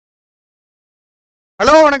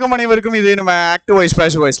Hello வணக்கம் அனைவருக்கும். இது நம்ம ஆக்டிவ் வாய்ஸ்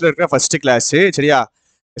பேசிவ் வாய்ஸ்ல இருக்கிற ஃபர்ஸ்ட் கிளாஸ். சரியா?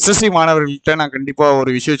 எஸ்எஸ்சி மாணவர்கள்ட்ட நான் கண்டிப்பா ஒரு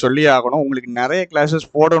விஷயம் சொல்லி ஆகணும். உங்களுக்கு நிறைய கிளாஸஸ்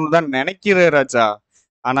போடணும்னு தான் நினைக்கிறேன் ராஜா.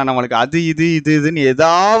 ஆனா நம்மளுக்கு அது இதுன்னு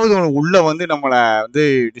ஏதாவது உள்ள வந்து நம்மளை வந்து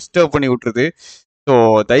டிஸ்டர்ப் பண்ணி விட்டுருது. ஸோ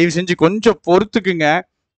தயவு செஞ்சு கொஞ்சம் பொறுத்துக்குங்க.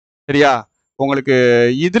 சரியா? உங்களுக்கு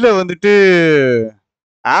இதுல வந்துட்டு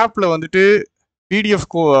ஆப்ல வந்துட்டு பிடிஎஃப்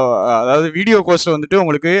அதாவது வீடியோ கோர்ஸ்ல வந்துட்டு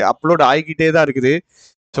உங்களுக்கு அப்லோட் ஆகிக்கிட்டே தான் இருக்குது.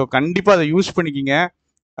 ஸோ கண்டிப்பா அதை யூஸ் பண்ணிக்கிங்க.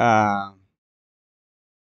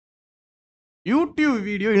 யூடியூப்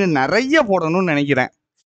வீடியோ இன்னும் நிறைய போடணும்னு நினைக்கிறேன்.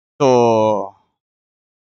 ஸோ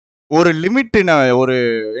ஒரு லிமிட், ஒரு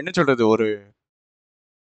என்ன சொல்றது, ஒரு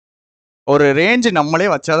ஒரு ரேஞ்சு நம்மளே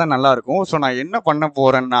வச்சாதான் நல்லா இருக்கும். ஸோ நான் என்ன பண்ண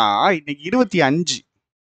போறேன்னா, இன்னைக்கு 25.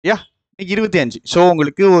 இன்னைக்கு 25. ஸோ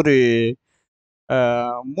உங்களுக்கு ஒரு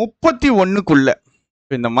 31க்குள்ள,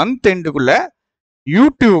 இந்த மந்த் எண்டுக்குள்ள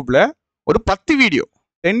யூடியூப்ல ஒரு 10 வீடியோ,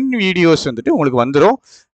 10 வீடியோஸ் வந்துட்டு உங்களுக்கு வந்துடும்.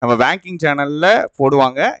 நம்ம பேங்கிங் சேனல்ல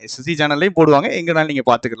போடுவாங்க, எஸ்எஸ்சி சேனல்லையும் போடுவாங்க, எங்கனாலும் நீங்க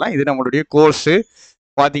பாத்துக்கலாம். இது நம்மளுடைய கோர்ஸ்.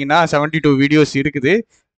 பாத்தீங்கன்னா 72 வீடியோஸ் இருக்குது.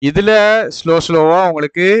 இதுல ஸ்லோவா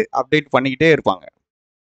உங்களுக்கு அப்டேட் பண்ணிக்கிட்டே இருப்பாங்க.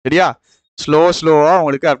 சரியா? ஸ்லோவா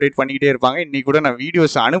உங்களுக்கு அப்டேட் பண்ணிக்கிட்டே இருப்பாங்க. இன்னைக்கு கூட நான்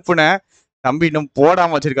வீடியோஸ் அனுப்புனேன். தம்பி இன்னும்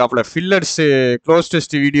போடாம வச்சிருக்காப்புல. Fillers close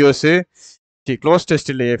test videos, close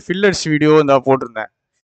test இல்லையே, ஃபில்லர்ஸ் வீடியோ இந்த போட்டிருந்தேன்.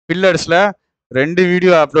 ஃபில்லர்ஸ்ல 2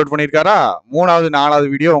 வீடியோ அப்லோட் பண்ணியிருக்காரா. 3வது 4வது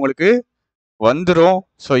வீடியோ உங்களுக்கு வந்துடும்.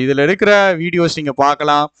 ஸோ இதுல இருக்கிற வீடியோஸ் நீங்க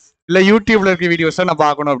பார்க்கலாம். இல்ல யூடியூப்ல இருக்க வீடியோஸை நான்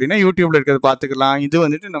பார்க்கணும் அப்படின்னா யூடியூப்ல இருக்கிறது பார்த்துக்கலாம். இது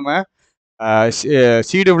வந்துட்டு நம்ம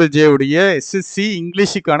சிடபிள்யூஜே உடைய SSC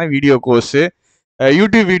இங்கிலீஷுக்கான video course.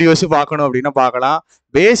 YouTube videos பார்க்கணும் அப்படின்னா பார்க்கலாம்.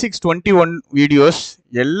 பேசிக்ஸ் 21 வீடியோஸ்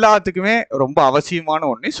எல்லாத்துக்குமே ரொம்ப அவசியமான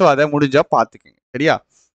ஒன்று. ஸோ அதை முடிஞ்சா பார்த்துக்குங்க. சரியா?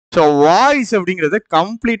 ஸோ வாய்ஸ் அப்படிங்கிறத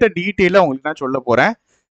கம்ப்ளீட்டா டீட்டெயிலாக உங்களுக்கு நான் சொல்ல போறேன்.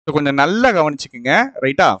 ஸோ கொஞ்சம் நல்லா கவனிச்சுக்குங்க.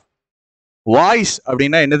 ரைட்டா? வாய்ஸ்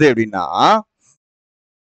அப்படின்னா என்னது அப்படின்னா,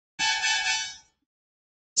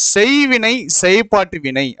 செய்வினை செயற்பாட்டு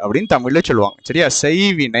வினை அப்படின்னு தமிழ்ல சொல்லுவாங்க. சரியா?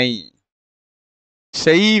 செய்வினை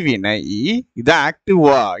இது ஆக்டிவ்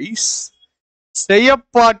வாய்ஸ்.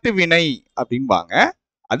 செயற்பாட்டு வினை அப்படின்பாங்க,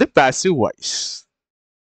 அது பாசிவ் வாய்ஸ்.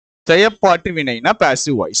 செயற்பாட்டு வினைனா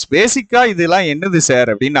பாசிவ் வாய்ஸ். பேசிக்கா இதெல்லாம் என்னது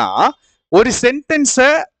சார் அப்படின்னா, ஒரு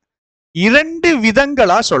சென்டென்ஸை 2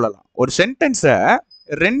 விதங்களா சொல்லலாம். ஒரு சென்டென்ஸை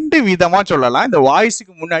 2 விதமா சொல்லலாம். இந்த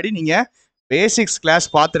வாய்ஸுக்கு முன்னாடி நீங்க பேசிக்ஸ் கிளாஸ்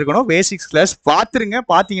பார்த்துருக்கணும். பேசிக்ஸ் கிளாஸ் பார்த்துருங்க.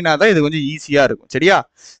 பார்த்தீங்கன்னா தான் இது கொஞ்சம் ஈஸியா இருக்கும். சரியா?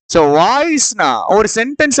 ஸோ வாய்ஸ்னா ஒரு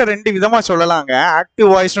சென்டென்ஸை 2 விதமா சொல்லலாங்க.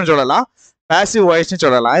 ஆக்டிவ் வாய்ஸ்னு சொல்லலாம், பாசிவ் வாய்ஸ்னு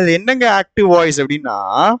சொல்லலாம். இது என்னங்க ஆக்டிவ் வாய்ஸ் அப்படின்னா,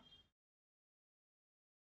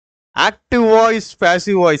 ஆக்டிவ் வாய்ஸ்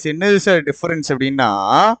பாசிவ் வாய்ஸ் என்னது சார் டிஃபரன்ஸ் அப்படின்னா,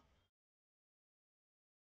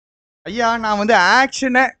 ஐயா நான் வந்து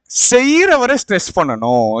ஆக்ஷனை செய்யறவரை ஸ்ட்ரெஸ்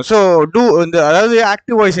பண்ணணும். ஸோ இந்த அதாவது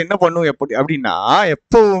ஆக்டிவ் வாய்ஸ் என்ன பண்ணும் எப்படி அப்படின்னா,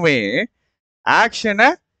 எப்பவுமே ஆக்ஷனை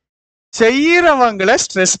செய்யறவங்களை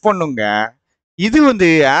ஸ்ட்ரெஸ் பண்ணுங்க. இது வந்து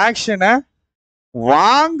ஆக்ஷனை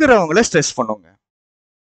வாங்குறவங்களை ஸ்ட்ரெஸ் பண்ணுங்க.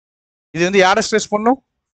 இது வந்து யாரை ஸ்ட்ரெஸ் பண்ணும்?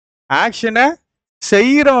 ஆக்ஷனை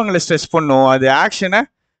செய்யறவங்களை ஸ்ட்ரெஸ் பண்ணும். அது ஆக்ஷனை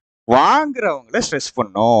வாங்குறவங்களை ஸ்ட்ரெஸ்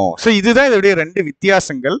பண்ணும். ஸோ இதுதான் இதோடைய 2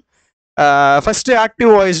 வித்தியாசங்கள். ஃபர்ஸ்ட் ஆக்டிவ்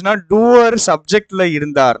வாய்ஸ்னா டூவர் சப்ஜெக்ட்ல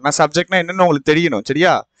இருந்தார்னா, சப்ஜெக்ட்னா என்னன்னு உங்களுக்கு தெரியணும்.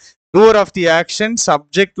 சரியா? டூவர் ஆஃப் தி ஆக்ஷன்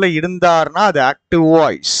சப்ஜெக்ட்ல இருந்தார்னா அது active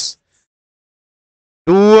voice.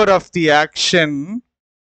 Doer of the action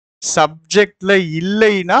சப்ஜெக்ட்ல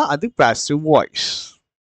இல்லைன்னா அது பாசிவ் வாய்ஸ்.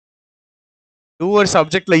 டூவர்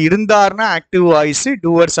சப்ஜெக்ட்ல இருந்தார்னா ஆக்டிவ் வாய்ஸ்,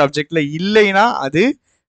 டூவர் சப்ஜெக்ட்ல இல்லைன்னா அது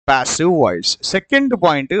பாசிவ் வாய்ஸ். செகண்ட்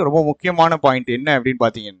பாயிண்ட், ரொம்ப முக்கியமான பாயிண்ட் என்ன அப்படின்னு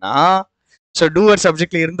பாத்தீங்கன்னா, ஸோ டூவர்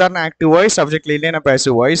சப்ஜெக்ட்ல இருந்தார்னா ஆக்டிவ் வாய்ஸ், சப்ஜெக்ட்ல இல்லைன்னா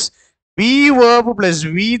passive voice. B verb plus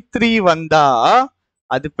V3 வந்தா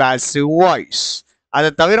அது பாசிவ் வாய்ஸ். அதை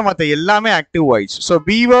தவிர மற்ற எல்லாமே active voice. So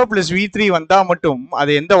B verb plus V3 வந்தா மட்டும்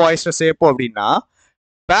அது எந்த வாய்ஸ்ல சேர்ப்போம் அப்படின்னா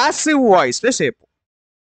பாசிவ் வாய்ஸ்ல சேர்ப்போம்.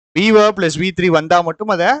 பி வேர்ப் பிளஸ் V3 வந்தா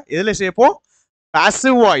மட்டும் அதை எதுல சேர்ப்போம்?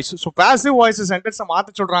 Passive voice. So passive voice சென்டென்ஸை மாற்ற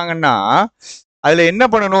சொல்றாங்கன்னா அதுல என்ன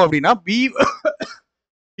பண்ணணும் அப்படின்னா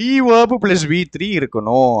பி வேர்ப் பிளஸ் V3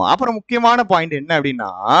 இருக்கணும். அப்புறம் முக்கியமான பாயிண்ட் என்ன அப்படின்னா,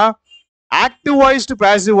 active voice to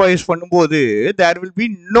passive voice பண்ணும்போது there will be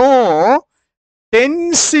no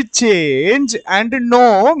tense change and no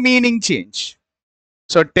meaning change.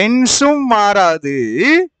 So டென்ஸும் மாறாது,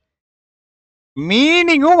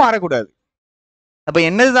 மீனிங்கும் மாறக்கூடாது. அப்ப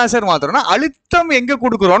என்னதுதான் சார் மாத்துறோம்னா, அழுத்தம் எங்க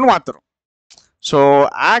கொடுக்குறோம்னு மாத்துறோம். ஸோ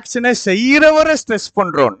ஆக்ஷனை செய்யறவரை ஸ்ட்ரெஸ்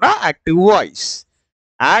பண்றோம்னா ஆக்டிவ் வாய்ஸ்.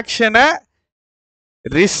 ஆக்ஷனை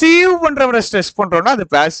ரிசீவ் பண்றவரை ஸ்ட்ரெஸ் பண்றோம்னா அது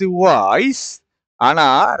பாசிவ் வாய்ஸ். ஆனா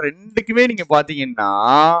ரெண்டுக்குமே நீங்க பாத்தீங்கன்னா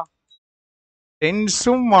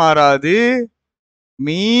டென்ஸும் மாறாது,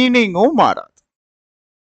 மீனிங்கும் மாறாது.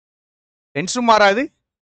 டென்ஸும் மாறாது,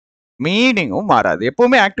 மீனிங்கும் மாறாது.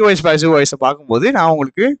 எப்பவுமே ஆக்டிவ் வாய்ஸ் பாசிவ் வாய்ஸை பார்க்கும்போது நான்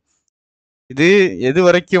உங்களுக்கு இது எது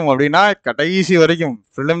வரைக்கும் அப்படின்னா கடைசி வரைக்கும்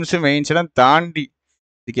ஃபிலிம்ஸ் மெயின்ஸ் எல்லாம் தாண்டி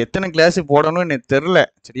இதுக்கு எத்தனை கிளாஸ் போடணும்னு எனக்கு தெரில.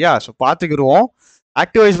 சரியா? So பார்த்துக்கிடுவோம்.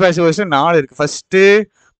 Active voice passive voice 4 இருக்கு. ஃபர்ஸ்ட்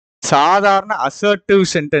சாதாரண அசர்ட்டிவ்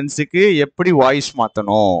சென்டென்ஸுக்கு எப்படி வாய்ஸ்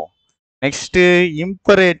மாற்றணும், நெக்ஸ்ட்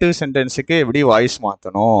இம்பரேட்டிவ் சென்டென்ஸுக்கு எப்படி வாய்ஸ்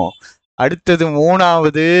மாற்றணும், அடுத்தது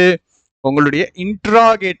 3வது உங்களுடைய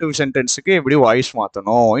இன்ட்ராகேட்டிவ் சென்டென்ஸுக்கு எப்படி வாய்ஸ்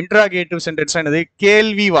மாற்றணும். இன்ட்ராகேட்டிவ் சென்டென்ஸ் என்னது?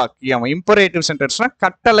 கேள்வி வாக்கியம். இம்பரேட்டிவ் சென்டென்ஸ்னா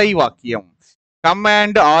கட்டளை வாக்கியம்.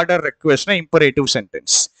 Command order ரெக்வெஸ்ட்னா imperative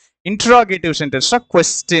sentence. Interrogative சென்டென்ஸ்னா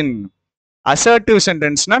question. Assertive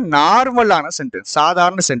சென்டென்ஸ்னா நார்மலான சென்டென்ஸ்,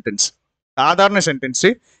 சாதாரண சென்டென்ஸ். சாதாரண சென்டென்ஸ்.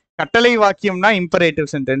 கட்டளை வாக்கியம்னா இம்பரேட்டிவ்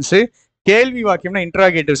சென்டென்ஸ். கேள்வி வாக்கியம்னா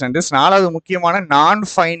இன்ட்ராகேட்டிவ் சென்டென்ஸ். 4வது முக்கியமான நான்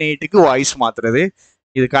ஃபைனைட்டுக்கு வாய்ஸ் மாத்துறது.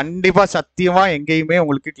 இது கண்டிப்பா சத்தியமா எங்கேயுமே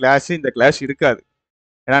உங்களுக்கு இந்த கிளாஸ் இருக்காது.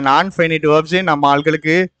 ஏன்னா நான் ஃபைனைட் வேர்ப்ஸே நம்ம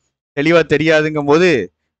ஆட்களுக்கு தெளிவா தெரியாதுங்கும் போது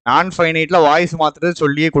நான் ஃபைனைட்ல வாய்ஸ் மாத்துறது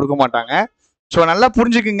சொல்லியே கொடுக்க மாட்டாங்க. ஸோ நல்லா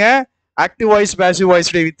புரிஞ்சுக்குங்க. ஆக்டிவ் வாய்ஸ் பாசிவ்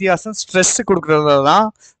வாய்ஸுடைய வித்தியாசம் ஸ்ட்ரெஸ் கொடுக்கறது தான்.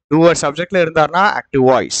 டூவர் சப்ஜெக்ட்ல இருந்தாருன்னா ஆக்டிவ்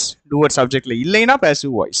வாய்ஸ், டூவர் சப்ஜெக்ட்ல இல்லைன்னா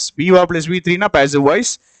passive voice. V1 + V3னா passive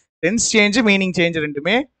voice. Tense change meaning change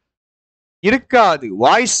ரெண்டுமே இருக்காது.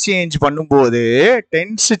 வாய்ஸ் சேஞ்ச் பண்ணும்போது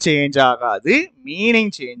டென்ஸ் சேஞ்ச் ஆகாது,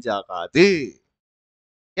 மீனிங் சேஞ்ச் ஆகாது.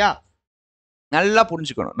 யா, நல்லா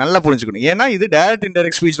புரிஞ்சுக்கணும். ஏன்னா இது டைரக்ட்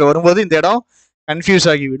இன்டைரக்ட் ஸ்பீச்ல வரும்போது இந்த இடம் கன்ஃபியூஸ்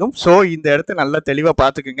ஆகிவிடும். ஸோ இந்த இடத்த நல்லா தெளிவாக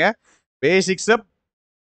பார்த்துக்குங்க. பேசிக்ஸை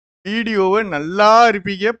வீடியோவை நல்லா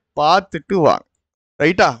இருப்பீங்க, பார்த்துட்டு வாங்க.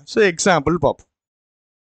 ரைட்டா? ஸோ எக்ஸாம்பிள் பார்ப்போம்.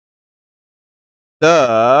 The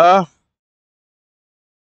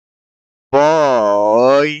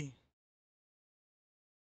boy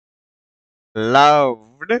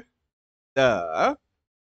loved the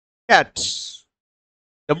cat.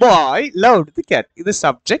 The boy loved the cat. இது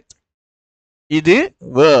சப்ஜெக்ட், இது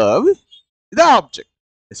verb, இது ஆப்ஜெக்ட்.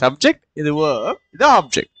 சப்ஜெக்ட், இது verb, இது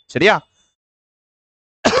ஆப்ஜெக்ட். சரியா?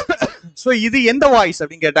 ஸோ இது எந்த வாய்ஸ்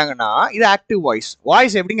அப்படின்னு கேட்டாங்கன்னா இது ஆக்டிவ் வாய்ஸ்.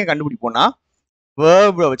 வாய்ஸ் எப்படிங்க கண்டுபிடிப்போம்னா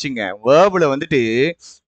வேர்ப்ல வச்சுங்க. வேர்ப்ல வந்துட்டு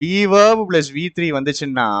V1 + V3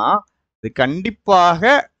 வந்துச்சுன்னா இது கண்டிப்பாக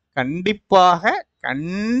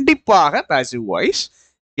பாசிவ் வாய்ஸ்.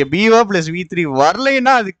 இங்க V1 + V3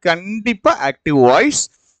 வரலைன்னா அது கண்டிப்பா active voice.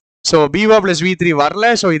 So V1 + V3 வரல.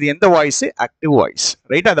 ஸோ இது எந்த வாய்ஸ்? Active voice.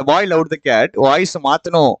 ரைட்? அந்த பாய் லவ்ட் த கேட் வாய்ஸ்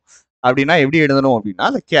மாத்தணும் அப்படின்னா எப்படி எழுதணும் அப்படின்னா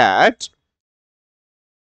the cat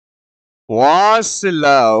was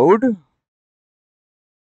loved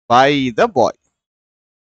by the boy.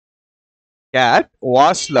 Cat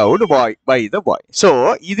was loved by the boy. So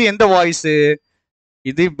இது எந்த வாய்ஸ்?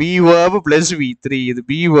 இது B1 + V3. இது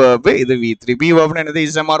B verb, இது V3. B verb என்னது?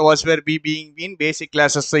 is, am, or, was, were, be, being, been. Basic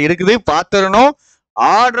classes இருக்குது, பார்த்துடணும்,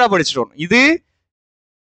 ஆர்டரா படிச்சிடணும். இது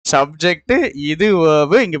subject, இது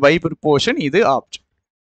verb, இங்க பை ப்ரிப்போஷன், இது ஆப்ஜெக்ட்.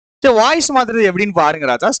 சரி, வாய்ஸ் மாத்துறது எப்படின்னு பாருங்க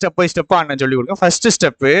ராஜா. ஸ்டெப் பை ஸ்டெப்பா அண்ணன் சொல்லி கொடுங்க. First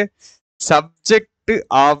step subject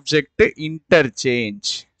object interchange.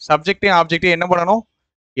 Subject object என்ன பண்ணணும்?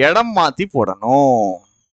 இடம் மாத்தி போடணும்.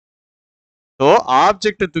 ஸோ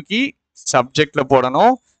ஆப்ஜெக்ட் தூக்கி சப்ஜெக்ட்ல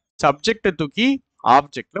போடணும், சப்ஜெக்ட் தூக்கி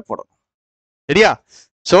ஆப்ஜெக்ட்ல போடணும். சரியா?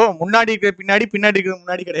 ஸோ முன்னாடி இருக்கிற பின்னாடி, பின்னாடி இருக்கிற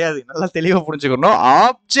முன்னாடி கிடையாது. நல்லா தெளிவாக புரிஞ்சுக்கணும்.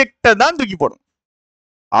 ஆப்ஜெக்டை தான் தூக்கி போடணும்.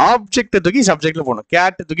 ஆப்ஜெக்டை தூக்கி சப்ஜெக்ட்ல போடணும்.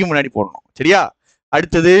 கேட்டை தூக்கி முன்னாடி போடணும். சரியா?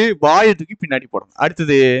 அடுத்தது பாயை தூக்கி பின்னாடி போடணும்.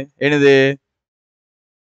 அடுத்தது என்னது?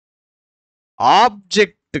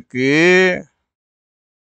 ஆப்ஜெக்டுக்கு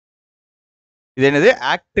இது என்னது?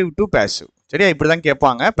 Active to passive. சரியா? இப்படிதான்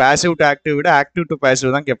கேட்பாங்க. பாசிவ் டு ஆக்டிவ் விட ஆக்டிவ் டு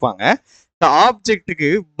பாசிவ் தான் கேட்பாங்க. ஆப்ஜெக்டுக்கு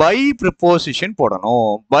பை ப்ரிப்போசிஷன்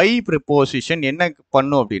போடணும். பை ப்ரிப்போசிஷன் என்ன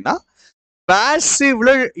பண்ணும் அப்படின்னா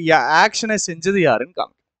பாசிவ்ல ஆக்ஷனை செஞ்சது யாருன்னு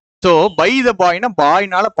காமிக்கும். ஸோ பை த பாய்னா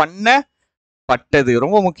பாய்னால பண்ணப்பட்டது.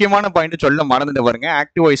 ரொம்ப முக்கியமான பாயிண்ட் சொல்ல மறந்துட்டு பாருங்க.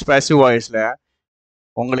 ஆக்டிவ் வாய்ஸ் பாசிவ் வாய்ஸ்ல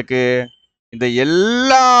உங்களுக்கு இந்த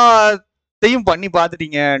எல்லாத்தையும் பண்ணி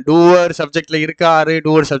பார்த்துட்டீங்க. டூவர் சப்ஜெக்ட்ல இருக்காரு,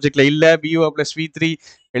 டூவர் சப்ஜெக்ட்ல இல்ல, V1 + V3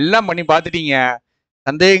 எல்லாம் பண்ணி பார்த்துட்டீங்க.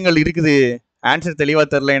 சந்தேகங்கள் இருக்குது, ஆன்சர் தெளிவா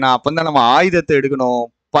தெரியலனா அப்பதான் நம்ம ஆயுதத்தை எடுக்கணும்.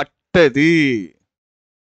 பட்டது.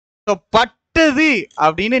 பட்டது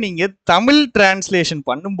அப்படின்னு நீங்க தமிழ் டிரான்ஸ்லேஷன்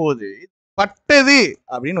பண்ணும்போது பட்டது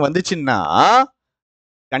அப்படின்னு வந்துச்சுன்னா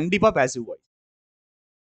கண்டிப்பா பாசிவ் வாய்ஸ்.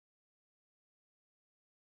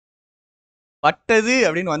 பட்டது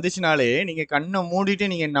அப்படின்னு வந்துச்சுனாலே நீங்க கண்ணை மூடிட்டு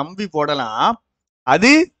நீங்க நம்பி போடலாம்.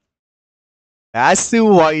 அது பாசிவ்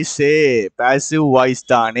வாய்ஸே, பாசிவ் வாய்ஸ்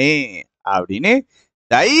தானே அப்படின்னு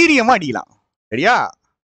தைரியமா அடிக்கலாம். சரியா?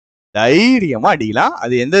 தைரியமா அடிக்கலாம்.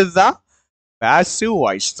 அது எந்ததுதான்? பாசிவ்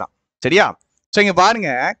வாய்ஸ் தான். சரியா? ஸோ இங்க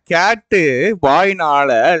பாருங்க, கேட்டு பாய்னால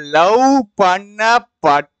லவ்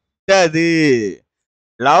பண்ணப்பட்டது.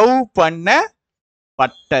 லவ் பண்ணப்பட்டது.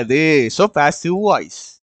 பட்டது. So passive voice.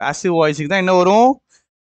 பாசிவ் வாய்ஸுக்கு தான் என்ன வரும்?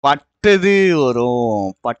 பட்டது வரும்.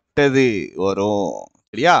 பட்டது வரும்.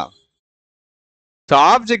 சரியா? So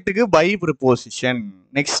ஆப்ஜெக்ட்டுக்கு by preposition.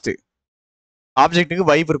 Next ஆப்ஜெக்ட்டுக்கு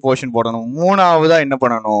by preposition போடணும். மூணாவதா என்ன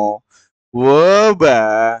பண்ணணும்? வேர்ப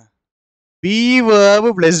பி வேர்பு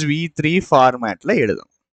பிளஸ் V3 ஃபார்மேட்ல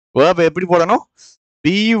எழுதணும். வேர்ப எப்படி போடணும்?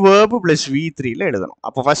 பி வேர்பு பிளஸ் V3ல எழுதணும்.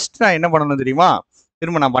 அப்போ ஃபர்ஸ்ட் நான் என்ன பண்ணணும் தெரியுமா?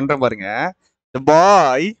 திரும்ப நான் பண்றேன் பாருங்க. The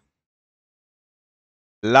boy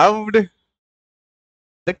loved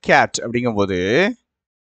the cat அப்படிங்கும்போது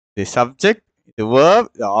the subject, the verb,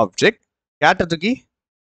 the object. கேட்டை தூக்கி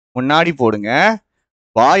முன்னாடி போடுங்க,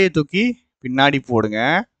 பாயை தூக்கி பின்னாடி போடுங்க.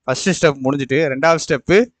 ஃபர்ஸ்ட் ஸ்டெப் முடிஞ்சுட்டு ரெண்டாவது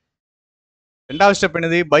ஸ்டெப்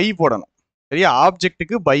என்னது? பை போடணும். சரியா?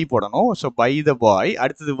 ஆப்ஜெக்ட்டுக்கு பை போடணும். ஸோ பை த பாய்.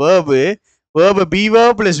 அடுத்தது verb B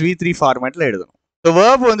verb plus V3 ஃபார்மேட்ல எழுதணும். ஸோ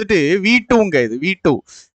வேர்பு வந்துட்டு V2ங்க. இது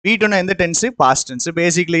V2னா எந்த டென்ஸ்? Past tense.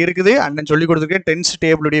 பேசிக்ல இருக்குது, அண்ணன் சொல்லி கொடுத்துருக்கேன். டென்ஸ்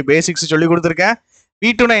டேபிளுடைய பேசிக்ஸ் சொல்லி கொடுத்துருக்கேன்.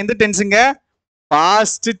 V2னா எந்த டென்ஸுங்க?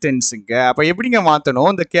 பாஸ்ட் டென்ஸுங்க. அப்ப எப்படிங்க மாத்தணும்?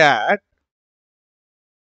 இந்த கேட்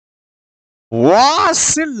வாஸ்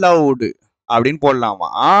லவுட் அப்படின்னு போடலாமா?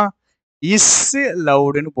 இஸ்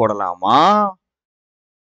லவுட்னு போடலாமா?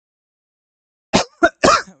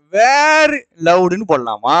 வேர் லவுட்னு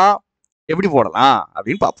போடலாமா? எப்படி போடலாம்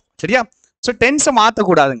அப்படின்னு பார்ப்போம். சரியா? ஸோ டென்ஸை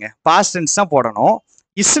மாற்றக்கூடாதுங்க. பாஸ்ட் டென்ஸ் தான் போடணும்.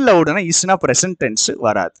 இஸ் லவுடுனா இஸ்னா ப்ரெசன்ட் டென்ஸ்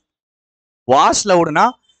வராது. வாஸ் லவுடுனா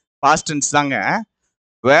பாஸ்ட் டென்ஸ் தாங்க.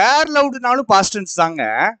 வேர் லவுடுனாலும் பாஸ்ட் டென்ஸ் தாங்க.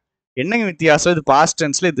 என்னங்க வித்தியாசம்? இது பாஸ்ட்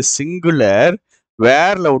டென்ஸ்ல இது சிங்குலர்.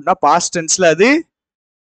 வேர் லவுட்னா பாஸ்ட் டென்ஸ்ல அது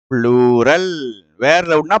ப்ளூரல். வேர்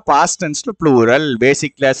லவுட்னா பாஸ்ட் டென்ஸ்ல ப்ளூரல்.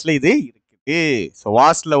 பேசிக் கிளாஸ்ல இது இருக்குது. So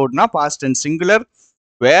was லவுட்னா past tense singular,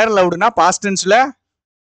 where லவுட்னா past டென்ஸ்ல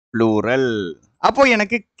plural. அப்போ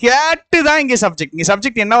எனக்கு கேட்டு தான் இங்க சப்ஜெக்ட். இங்க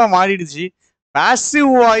சப்ஜெக்ட் என்னவா மாறிடுச்சு? பாசிவ்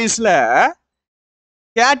வாய்ஸ்ல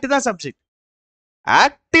கேட்டு தான் சப்ஜெக்ட்.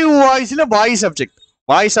 ஆக்டிவ் வாய்ஸ்ல பாய் subject.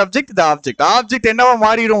 Bye subject the object. Object என்னவா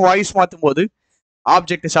மாறிடும்? வாய்ஸ் மாற்றும் போது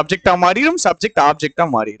ஆப்ஜெக்ட் சப்ஜெக்டா மாறிடும், சப்ஜெக்ட் ஆப்ஜெக்டா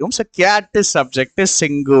மாறிடும். So gate subject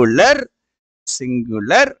singular.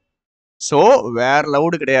 So where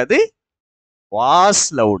allowed கிடையாது, வாஸ்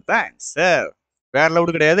லவுட் தான் ஆன்சர். வேர்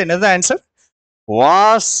லவுடு கிடையாது. என்னதான் ஆன்சர்?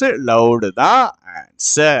 வாஸ் லவுடு தான்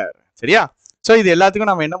ஆன்சர். சரியா? ஸோ இது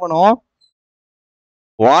எல்லாத்துக்கும் நம்ம என்ன பண்ணுவோம்?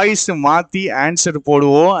 வாய்ஸ் மாத்தி ஆன்சர்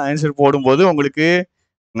போடுவோம். ஆன்சர் போடும்போது உங்களுக்கு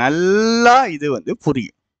நல்லா இது வந்து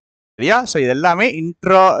புரியும். சரியா? ஸோ இது எல்லாமே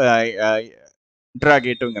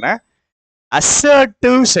இன்ட்ராகேட்டிவ்ங்கிற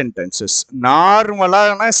அசர்ட்டிவ் சென்டென்சஸ்,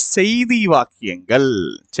 நார்மலான செய்தி வாக்கியங்கள்.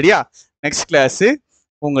 சரியா? நெக்ஸ்ட் கிளாஸ்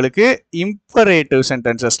உங்களுக்கு இம்பரேட்டிவ்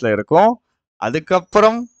சென்டென்சஸ்ல இருக்கும்.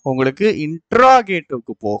 அதுக்கப்புறம் உங்களுக்கு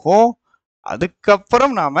இன்ட்ராகேட்டிவ்க்கு போகும்.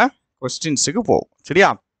 அதுக்கப்புறம் நாம கொஸ்டின்ஸுக்கு போவோம். சரியா?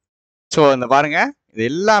 ஸோ இந்த பாருங்க, இது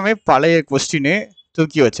எல்லாமே பழைய கொஸ்டின்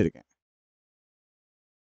தூக்கி வச்சிருக்கேன்.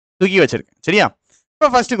 சரியா? இப்போ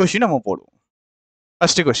ஃபர்ஸ்ட் கொஸ்டின் நம்ம போடுவோம்.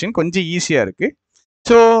 ஃபர்ஸ்ட் கொஸ்டின் கொஞ்சம் ஈஸியா இருக்கு.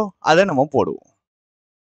 ஸோ அதை நம்ம போடுவோம்.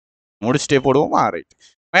 முடிச்சுட்டே போடுவோமா? Right.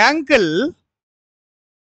 My uncle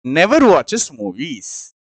never watches movies.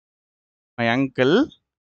 My uncle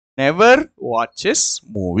never watches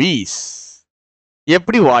movies.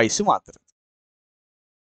 எப்படி வாய்ஸ் மாத்துறது?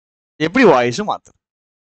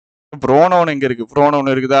 ப்ரோனவுன் எங்க இருக்கு?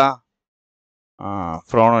 ப்ரோனவுன் இருக்குதா?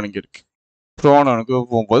 ப்ரோனவுன் இங்க இருக்கு. ப்ரோனவுனுக்கு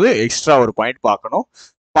போகும்போது எக்ஸ்ட்ரா ஒரு பாயிண்ட் பார்க்கணும்.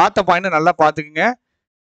 பார்த்த பாயிண்ட் நல்லா பார்த்துக்குங்க.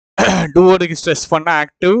 டூவர்டுக்கு ஸ்ட்ரெஸ் பண்ணா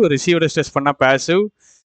ஆக்டிவ், ரிசீவரை ஸ்ட்ரெஸ் பண்ணா பாசிவ்.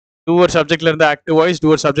 டூவர் சப்ஜெக்ட்ல இருந்து ஆக்டிவ் வாய்ஸ்,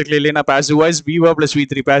 டூவர் சப்ஜெக்ட்ல இல்லைன்னா passive voice. V1 +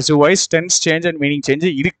 V3 passive voice. Tense change and meaning change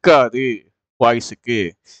இருக்காது வாய்ஸுக்கு.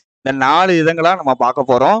 இந்த 4 விதங்களா நம்ம பார்க்க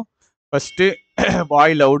போறோம். ஃபர்ஸ்ட்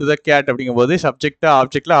பாய் லவுட் த கேட் அப்படிங்கும்போது சப்ஜெக்ட்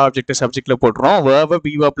ஆப்ஜெக்ட் சப்ஜெக்ட்ல போடுறோம். வேர்ப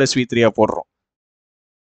V1 + V3 போடுறோம்.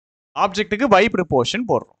 ஆப்ஜெக்ட்டுக்கு பை ப்ரிப்போசிஷன்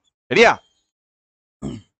போடுறோம். சரியா?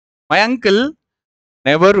 My uncle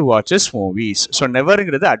never watches movies. So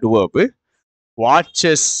நெவர்ங்கிறது adverb,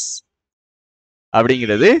 watches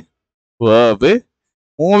அப்படிங்கிறது வேர்பு,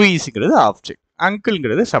 மூவிஸ்ங்கிறது ஆப்ஜெக்ட்,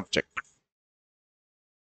 அங்கிள்ங்கிறது சப்ஜெக்ட்.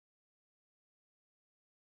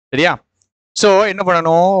 சரியா? ஸோ என்ன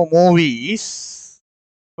பண்ணணும்? மூவிஸ்.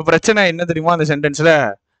 இப்போ பிரச்சனை என்ன தெரியுமா? அந்த சென்டென்ஸ்ல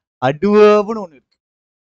அட்வர்ப்னு ஒன்று இருக்கு.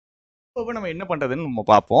 இப்போ நம்ம என்ன பண்றதுன்னு நம்ம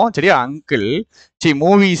பார்ப்போம். சரியா? அங்கிள்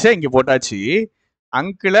மூவிஸை இங்க போட்டாச்சு,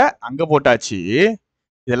 அங்கிளை அங்க போட்டாச்சு.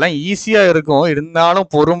 இதெல்லாம் ஈஸியா இருக்கும், இருந்தாலும்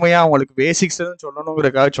பொறுமையா உங்களுக்கு பேசிக்ஸ்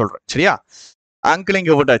சொல்லணுங்கிறதுக்காக சொல்றேன். சரியா? அங்கிள்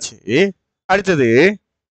இங்க போட்டாச்சு. அடுத்தது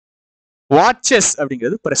வாட்சஸ்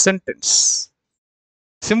அப்படிங்கிறது present tense,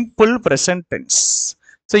 simple present tense.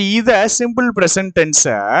 So இதை சிம்பிள் பிரசன்ட்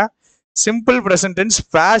டென்ஸ்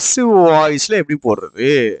பாசிவ் வாய்ஸ்ல எப்படி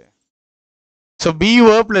போடுறது? ஸோ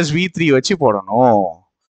B1 + V3 வச்சு போடணும்.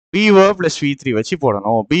 பி verb plus V3 வச்சு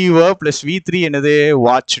போடணும். பி verb plus V3 என்னது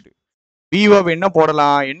watched. பி verb என்ன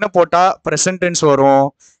போடலாம்? என்ன போட்டா ப்ரெசன்ட் டென்ஸ் வரும்?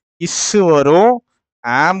 இஸ் வரும்,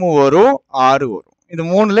 ஆம் வரும், ஆறு வரும். இது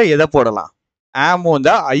மூணுல எதை போடலாம்? ஆம்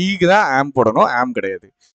வந்தா ஐக்கு தான் ஆம் போடணும், ஆம் கிடையாது.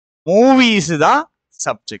 மூவிஸ் தான்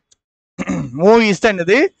சப்ஜெக்ட். மூவிஸ் தான்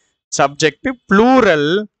என்னது சப்ஜெக்ட், ப்ளூரல்.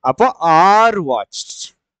 அப்போ ஆர் வாட்ச்ட்.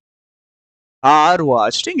 ஆர்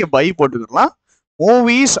வாட்ச்ட் இங்க பை போட்டுக்கலாம்.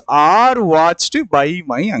 Movies R watched by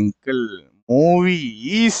my uncle.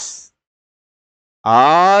 Movies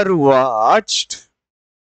R watched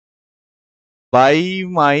by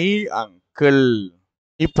my uncle.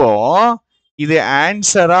 இப்போ இது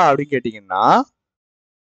ஆன்சரா அப்படின்னு கேட்டீங்கன்னா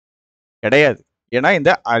கிடையாது. ஏன்னா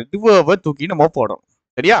இந்த அட்வர்பை தூக்கி நம்ம போடணும்.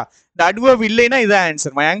 சரியா? இந்த அட்வர்ப் இல்லைன்னா இது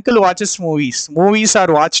answer. My uncle watches movies. Movies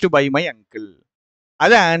R watched by my uncle.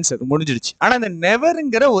 அது ஆன்சர், முடிஞ்சிடுச்சு. ஆனா இந்த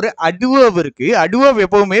நெவர்ங்கிற ஒரு அட்வர்ப் இருக்கு. அட்வர்ப்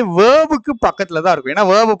எப்பவுமே வேர்புக்கு பக்கத்துல தான் இருக்கும். ஏன்னா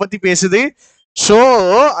வேர்பை பத்தி பேசுது. ஸோ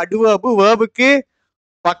அட்வர்ப் வேர்புக்கு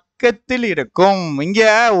பக்கத்தில் இருக்கும். இங்க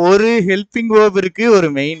ஒரு ஹெல்பிங் வேர்ப் இருக்கு, ஒரு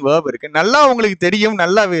மெயின் வேர்ப் இருக்கு. நல்லா உங்களுக்கு தெரியும்.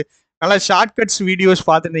 நல்லா ஷார்ட்கட்ஸ் வீடியோஸ்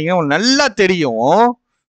பார்த்துருந்தீங்க, உங்களுக்கு நல்லா தெரியும்.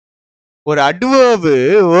 ஒரு அட்வர்ப்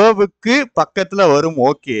வேர்புக்கு பக்கத்துல வரும்.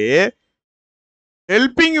 Okay,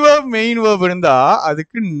 helping verb main verb இருந்தா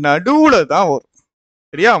அதுக்கு நடுவுல தான் வரும்.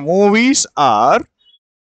 சரியா? Movies are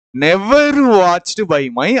never watched by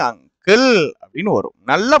my uncle அப்படின்னு வரும்.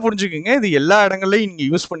 நல்லா புரிஞ்சுக்குங்க. இது எல்லா இடங்கள்லையும் நீங்க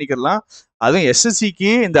யூஸ் பண்ணிக்கலாம். அதுவும்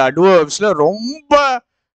எஸ்எஸ்சிக்கு இந்த அட்வர்ப்ஸ்ல ரொம்ப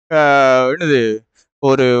என்னது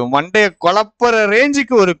ஒரு மண்டைய குழப்பற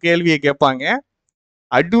ரேஞ்சுக்கு ஒரு கேள்வியை கேட்பாங்க.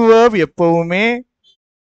 அட்வர்ப் எப்பவுமே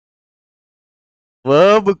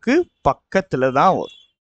வேர்புக்கு பக்கத்துல தான் வரும்.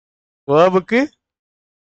 வேர்புக்கு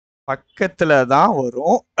பக்கத்துல தான்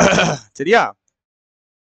வரும். சரியா?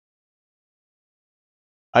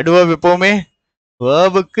 அட்வர்ப் எப்பவுமே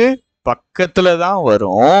வேர்புக்கு பக்கத்துல தான்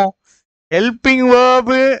வரும். ஹெல்பிங்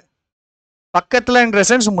வேர்பு பக்கத்துல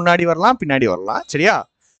சென்ஸ் முன்னாடி வரலாம், பின்னாடி வரலாம். சரியா?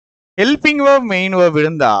 ஹெல்பிங் வேர்ப் மெயின் வேர்ப்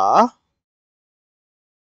இருந்தா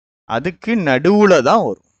அதுக்கு நடுவுல தான்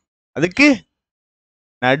வரும். அதுக்கு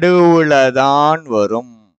நடுவுல தான்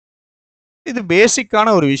வரும். இது பேசிக்கான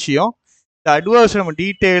ஒரு விஷயம். இந்த அட்வர்ப்ஸ் நம்ம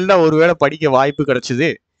டீட்டெயில்டா ஒருவேளை படிக்க வாய்ப்பு கிடைச்சது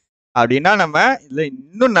அப்படின்னா நம்ம இதுல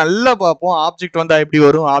இன்னும் நல்லா பார்ப்போம். ஆப்ஜெக்ட் வந்தா எப்படி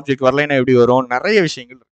வரும், ஆப்ஜெக்ட் வரலைன்னா எப்படி வரும், நிறைய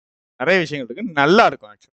விஷயங்கள் இருக்கு. நல்லா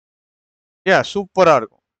இருக்கும். ஆக்சுவலி சூப்பரா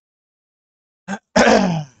இருக்கும்.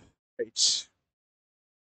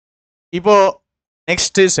 இப்போ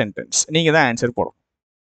நெக்ஸ்ட் சென்டென்ஸ் நீங்க தான் ஆன்சர் போடணும்.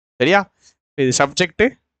 சரியா? இது சப்ஜெக்ட்,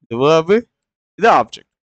 இது வேர்பு, இது object.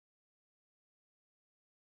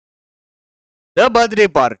 The birthday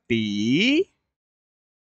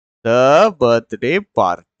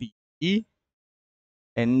party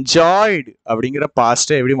enjoyed அப்படிங்கிற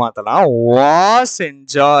பாஸ்ட் எப்படி மாத்தலாம்? was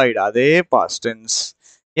enjoyed. அதே பாஸ்ட் டென்ஸ்.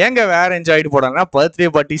 ஏங்க வேற enjoyed போடாங்கன்னா birthday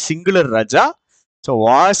party singular Raja. So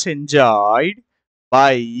was enjoyed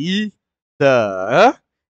by the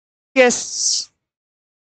guests.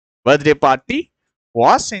 Birthday party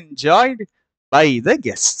was enjoyed by the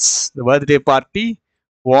guests. The birthday party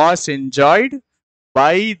was enjoyed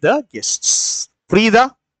by the guests. புரியுதா?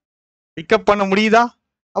 Pickup பண்ண முடியுதா?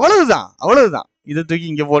 அவ்வளவுதான். இதை தூக்கி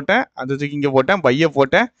இங்க போட்டேன், அதை தூக்கி இங்க போட்டேன், பைய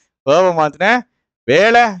போட்டேன், வேர்பை மாத்தினேன்,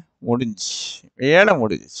 வேலை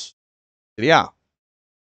முடிஞ்சிச்சு. சரியா?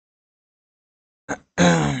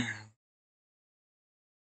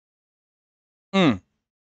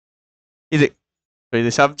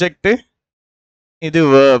 இது சப்ஜெக்ட், இது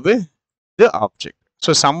வேர்பு, இது ஆப்ஜெக்ட்.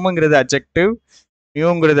 ஸோ சம்ங்கிறது அட்ஜெக்டிவ்,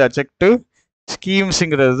 நியூங்கிறது அட்ஜெக்டிவ்,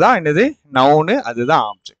 ஸ்கீம்ஸ்ங்கிறது தான் என்னது நவுனு, அதுதான்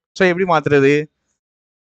ஆப்ஜெக்ட். ஸோ எப்படி மாத்துறது?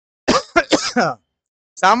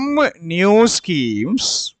 சம் நியூ ஸ்கீம்ஸ்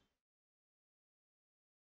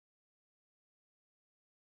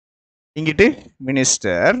இங்கிட்டு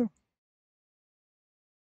மினிஸ்டர்.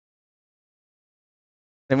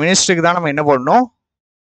 இந்த மினிஸ்டருக்கு தான் நம்ம என்ன போடணும்?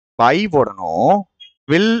 பை போடணும்.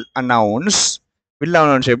 வில் அனௌன்ஸ்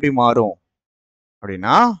எப்படி மாறும்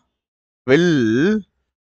அப்படின்னா வில்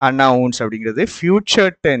அனௌன்ஸ் அப்படிங்கிறது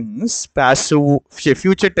future tense passive,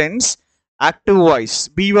 future tense active voice.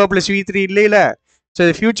 B verb plus V3 இல்லையில. So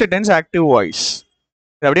இது ஃபியூச்சர் டென்ஸ் ஆக்டிவ் வாய்ஸ்.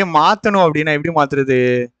 இது அப்படியே மாற்றணும் அப்படின்னா எப்படி மாத்துறது?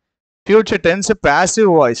 ஃபியூச்சர் டென்ஸ் பாசிவ்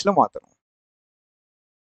வாய்ஸ்ல மாற்றணும்.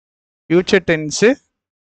 ஃபியூச்சர் டென்ஸ்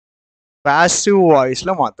பாசிவ்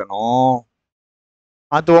வாய்ஸ்ல மாற்றணும்.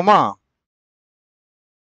 மாற்றுவோமா?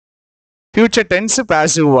 Future tense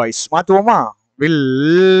passive voice மாற்றுவோமா?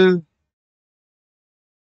 will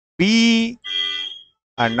be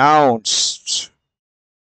announced.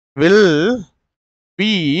 will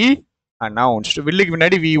be announced. வில்லுக்கு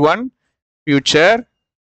பின்னாடி V1 future.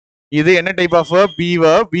 இது என்ன type of verb? B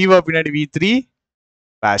verb. B verb பின்னாடி V3.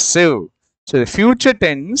 passive. So the future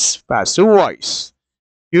tense passive voice.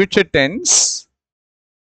 Future tense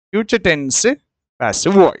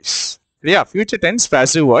passive voice. Yeah, future tense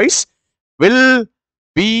passive voice will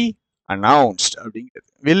be announced.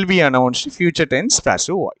 Will be announced future tense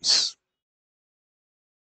passive voice.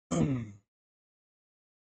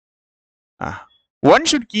 One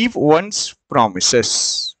should keep one's promises.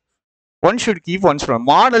 One should keep one's promise.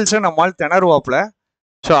 மாடல்ஸை நம்மால் திணறுவாப்புல.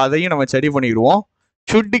 So அதையும் நம்ம சரி பண்ணிடுவோம்.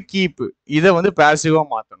 Should keep இதை வந்து பேசிவாக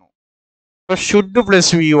மாற்றணும். So should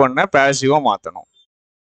plus V1 பேசிவாக மாற்றணும்.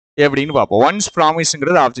 எப்படின்னு பார்ப்போம். Once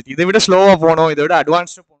ப்ராமிஸ்ங்கிறது object. இதை விட ஸ்லோவாக போகணும், இதை விட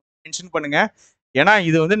அட்வான்ஸ்டு மென்ஷன் பண்ணுங்க. ஏன்னா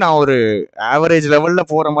இது வந்து நான் ஒரு ஆவரேஜ் லெவலில்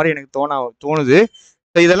போகிற மாதிரி எனக்கு தோணுது.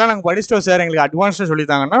 ஸோ இதெல்லாம் நாங்கள் படிச்சிட்டோம் சார், எங்களுக்கு அட்வான்ஸ்டாக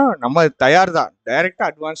சொல்லித்தாங்கன்னா நம்ம தயார் தான். டைரெக்டாக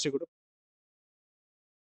அட்வான்ஸ்டு கூட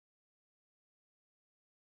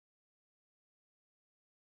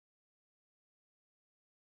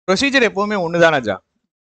ப்ரொசீஜர் எப்பவுமே ஒண்ணுதான் ராஜா.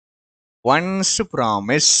 Once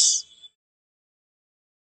promise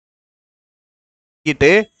it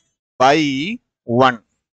by one.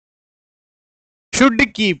 Should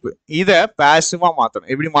keep இதை பேசிவா மாத்தணும்.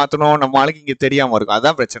 எப்படி மாத்தணும் நம்ம ஆளுக்கு இங்க தெரியாம இருக்கும்,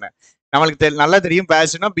 அதான் பிரச்சனை. நம்மளுக்கு நல்லா தெரியும்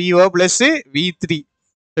பேசிவ்னா பிஓ பிளஸ் V3.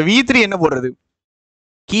 V3 என்ன போடுறது?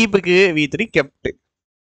 கீப்புக்கு V3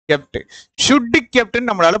 கெப்ட். ஷுட் கெப்ட்னு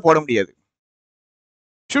நம்மளால போட முடியாது.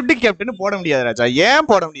 ஷுட் கெப்ட்னு போட முடியாது ராஜா. ஏன்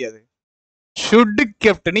போட முடியாது? ஷுட்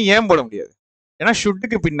கெப்ட்னு ஏன் போட முடியாது? ஏன்னா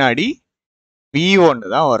ஷுட்டுக்கு பின்னாடி V1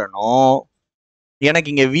 தான் வரணும். எனக்கு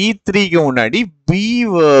இங்க V3க்கு முன்னாடி பி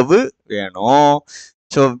வேர்பு வேணும்.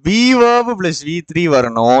 So B verb plus V3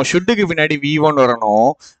 வரணும். ஷுட்டுக்கு பின்னாடி V1 வரணும்.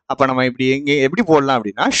 அப்ப நம்ம இப்படி எப்படி போடலாம்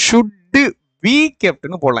அப்படின்னா ஷுட் பி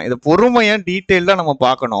கெப்ட்னு போடலாம். இதை பொறுமையா டீட்டெயிலா நம்ம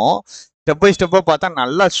பார்க்கணும். ஸ்டெப் பை ஸ்டெப்பா பார்த்தா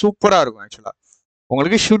நல்லா சூப்பரா இருக்கும். ஆக்சுவலா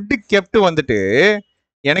உங்களுக்கு ஷுட் கெப்ட் வந்துட்டு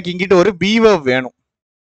எனக்கு இங்கிட்ட ஒரு பி வேர்ப் வேணும்.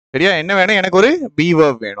 சரியா? என்ன வேணும்? எனக்கு ஒரு பி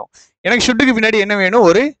வேர்ப் வேணும். எனக்கு ஷுட்டுக்கு பின்னாடி என்ன வேணும்?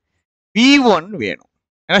 ஒரு V1 வேணும்.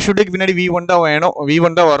 ஏன்னா ஷுட்டுக்கு பின்னாடி V1 தான் வேணும்,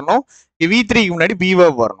 V1 தான் வரணும். V3க்கு முன்னாடி பி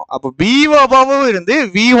வேர்ப் வரணும். அப்போ பி வேர்பாவும் இருந்து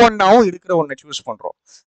V1ஆவும் இருக்கிற ஒன்றை சூஸ் பண்றோம்.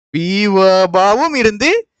 பி வேர்பாவும்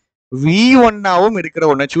இருந்து V1ஆவும் இருக்கிற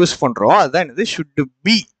ஒன்றை சூஸ் பண்றோம். அதுதான் என்னது? Should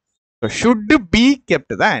be. Should be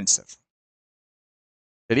kept தான் ஆன்சர்.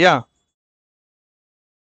 சரியா?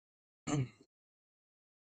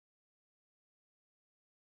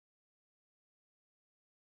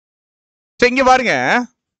 இங்க பாருங்க,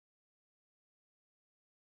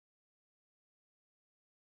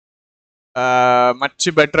 மச்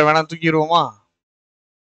பெட்டர் வேணா தூக்கிடுவோமா?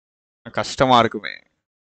 கஷ்டமா இருக்குமே.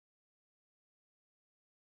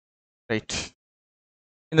 ரைட்.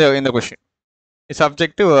 இந்த question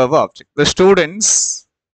subject verb object. The students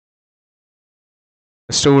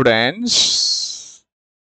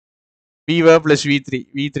B verb plus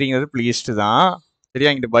V3ங்கிறது pleased தான். சரியா?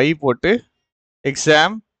 இங்கிட்ட பை போட்டு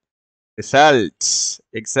எக்ஸாம் ரிசல்ட்ஸ்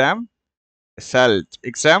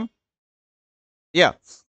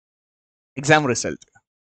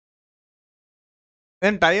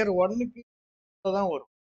தென் டயர் 1க்கு தான் வரும்.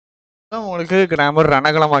 உங்களுக்கு கிராமர்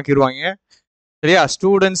ரணகலமாக்கிடுவாங்க. சரியா?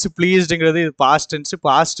 ஸ்டூடெண்ட்ஸ் ப்ளீஸ்டுங்கிறது இது பாஸ்ட் டென்ஸை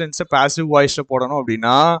பாசிவ் வாய்ஸ்ல போடணும்.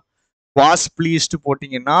 அப்படின்னா வாஸ் ப்ளீஸ்டு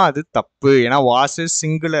போட்டிங்கன்னா அது தப்பு. ஏன்னா was is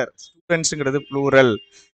singular, ஸ்டூடெண்ட்ஸுங்கிறது plural.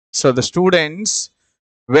 So the students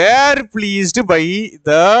where pleased by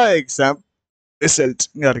the exam result.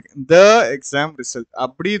 The exam result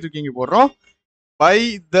அப்படி தூக்கி போடுறோம். By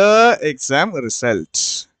the exam result.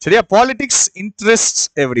 சரியா? Politics interest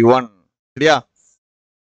every one. சரியா?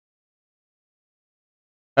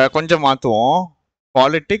 கொஞ்சம் மாத்துவோம்.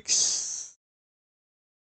 Politics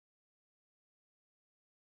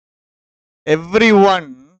everyone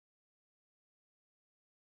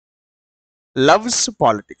loves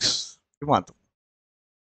politics. மாத்தும்.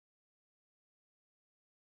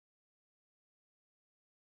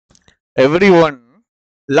 everyone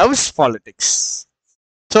loves politics.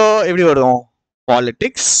 so எப்படி வரும்?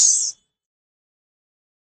 politics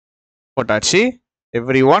போட்டாச்சு,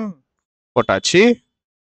 everyone போட்டாச்சு,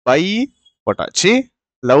 by போட்டாச்சு,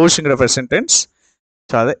 lovesங்கிற present tense.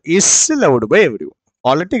 so அது is loved by everyone.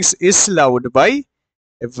 Politics is loved by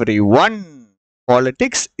everyone.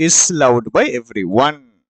 Politics is loved by everyone.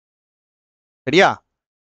 சரியா?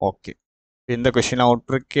 ஓகே. இந்த கொஸ்டின்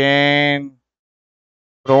விட்டுருக்கேன்,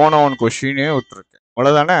 ப்ரோனவுன் கொஸ்டினே விட்டுருக்கேன்.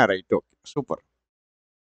 அவ்வளோதானே? Right. Okay, super.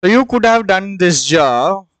 So you could have done this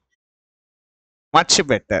job much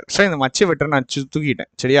better. So இந்த much better நான்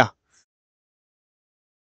தூக்கிட்டேன். சரியா?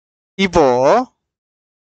 இப்போ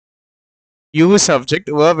use subject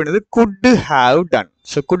verb என்னது? could have done.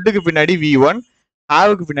 ஸோ குட்டுக்கு பின்னாடி V1,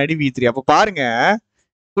 ஹாவுக்கு பின்னாடி V3. அப்போ பாருங்க,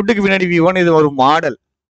 குட்டுக்கு பின்னாடி V1 இது ஒரு மாடல்.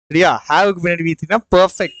 சரியா? ஹாவுக்கு பின்னாடி V3னா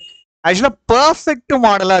பெர்ஃபெக்ட். ஆக்சுவலா பெர்ஃபெக்ட்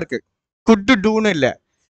மாடலா இருக்கு. குட் டூன்னு இல்ல.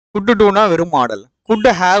 குட் டூனா வெறும் மாடல். குட்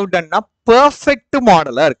ஹேவ் டன்னா பெர்ஃபெக்ட்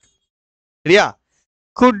மாடலா இருக்கு. சரியா?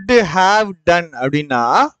 குட் ஹேவ் டன் அப்படின்னா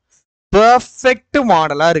பெர்ஃபெக்ட்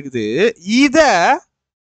மாடலா இருக்குது. இத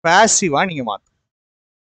பாசிவா நீங்க மாத்தணும்.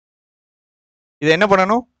 இதை என்ன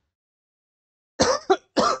பண்ணணும்?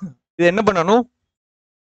 இது என்ன பண்ணணும்?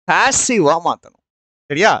 பாசிவா மாத்தணும்.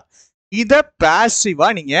 சரியா? இத பாசிவா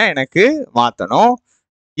நீங்க எனக்கு மாத்தணும்.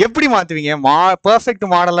 எப்படி மாத்துவீங்க? பெர்ஃபெக்ட்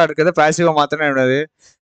மாடலா இருக்கிறத பாசிவா மாத்தணும். என்னது?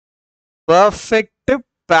 பெர்ஃபெக்ட்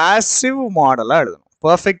பாசிவ் மாடலா எழுதணும்.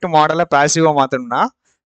 பெர்ஃபெக்ட் மாடலை பாசிவா மாத்தணும்னா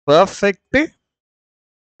பெர்ஃபெக்ட்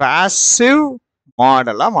பாசிவ்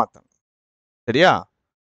மாடலா மாத்தணும். சரியா?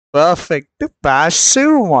 பெர்ஃபெக்ட்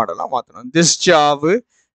பாசிவ் மாடலா மாத்தணும். This job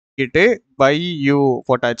kit by you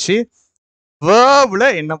போட்டாச்சு. வேர்ப்ல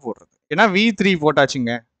என்ன போடுறது? ஏன்னா V3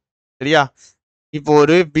 போட்டாச்சுங்க. சரியா? இப்போ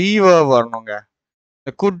ஒரு பி வேர்ப் வரணுங்க.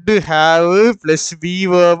 Good have plus B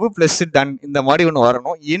verb plus ton இந்த மாதிரி ஒன்று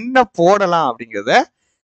வரணும். என்ன போடலாம் அப்படிங்கிறத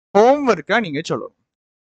ஹோம்ஒர்க்கா நீங்க சொல்லணும்.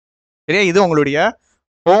 சரியா? இது உங்களுடைய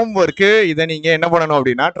ஹோம்ஒர்க்கு. இதை நீங்க என்ன பண்ணணும்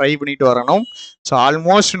அப்படின்னா ட்ரை பண்ணிட்டு வரணும். ஸோ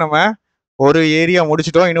ஆல்மோஸ்ட் நம்ம ஒரு ஏரியா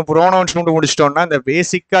முடிச்சிட்டோம். இன்னும் ப்ரோனவுன்ஸ் மட்டும் முடிச்சிட்டோம்னா இந்த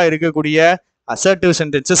பேசிக்கா இருக்கக்கூடிய அசர்டிவ்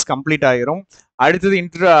சென்டென்சஸ் கம்ப்ளீட் ஆகிரும்.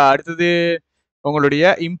 அடுத்தது உங்களுடைய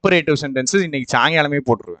இம்பரேட்டிவ் சென்டென்சஸ் இன்னைக்கு சாயங்காலமே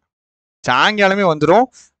போட்டுருவேன். சாயங்காலமே வந்துடும்.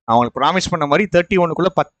 நான் உங்களுக்கு ப்ராமிஸ் பண்ண மாதிரி 31க்குள்ள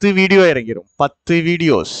 10 வீடியோ இறங்கிடும். 10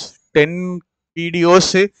 வீடியோஸ் 10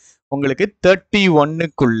 வீடியோஸ் உங்களுக்கு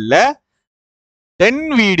 31க்குள்ள 10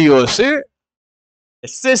 வீடியோஸ்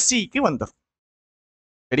எஸ்எஸ்சிக்கு வந்துடும்.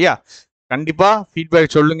 சரியா? கண்டிப்பா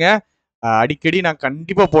ஃபீட்பேக் சொல்லுங்க. அடிக்கடி நான்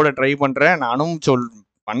கண்டிப்பா போட ட்ரை பண்றேன். நானும்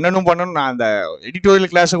பண்ணணும். நான் அந்த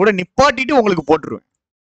எடிட்டோரியல் கிளாஸை கூட நிப்பாட்டிட்டு உங்களுக்கு போட்டுருவேன்.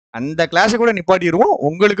 அந்த கிளாஸை கூட நிப்பாட்டிடுவோம்.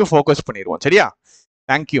 உங்களுக்கு ஃபோக்கஸ் பண்ணிடுவோம். சரியா?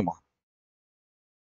 தேங்க்யூமா.